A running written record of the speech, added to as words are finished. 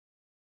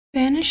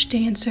Spanish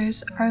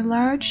dancers are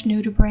large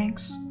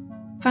nudibranchs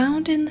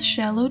found in the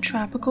shallow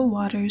tropical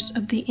waters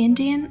of the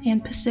Indian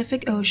and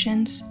Pacific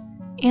Oceans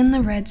and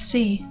the Red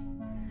Sea.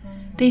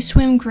 They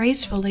swim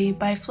gracefully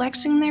by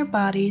flexing their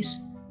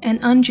bodies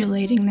and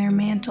undulating their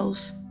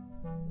mantles.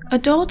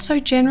 Adults are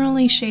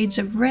generally shades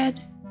of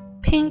red,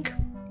 pink,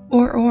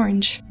 or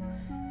orange.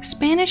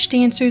 Spanish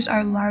dancers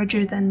are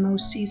larger than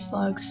most sea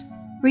slugs,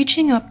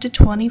 reaching up to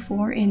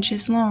 24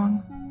 inches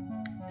long.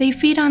 They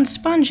feed on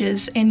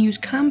sponges and use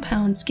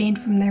compounds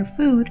gained from their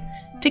food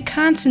to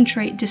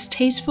concentrate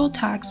distasteful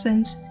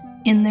toxins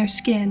in their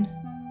skin.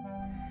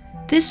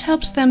 This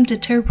helps them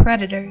deter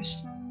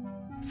predators.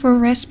 For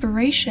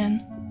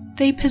respiration,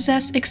 they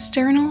possess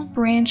external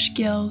branch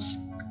gills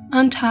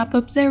on top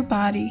of their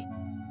body.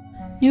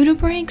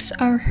 Nudibranchs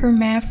are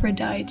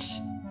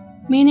hermaphrodites,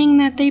 meaning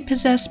that they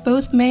possess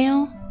both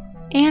male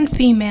and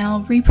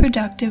female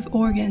reproductive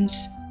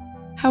organs.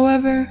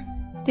 However,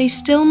 they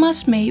still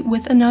must mate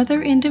with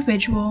another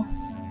individual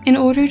in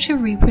order to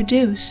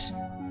reproduce.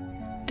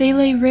 They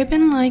lay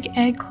ribbon-like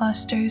egg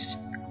clusters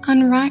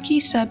on rocky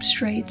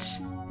substrates.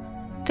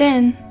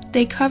 Then,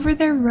 they cover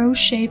their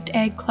rose-shaped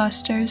egg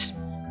clusters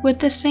with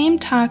the same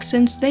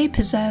toxins they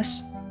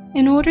possess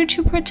in order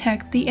to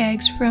protect the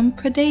eggs from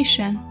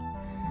predation.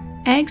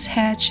 Eggs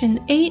hatch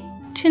in 8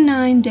 to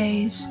 9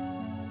 days.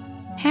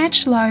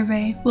 Hatched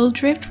larvae will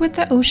drift with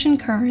the ocean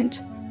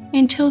current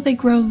until they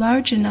grow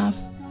large enough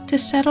to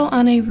settle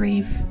on a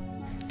reef.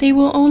 They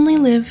will only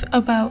live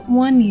about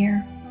 1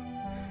 year.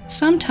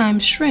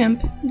 Sometimes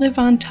shrimp live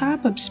on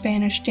top of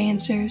Spanish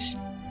dancers.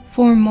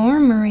 For more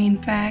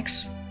marine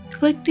facts,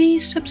 click the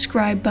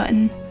subscribe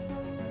button.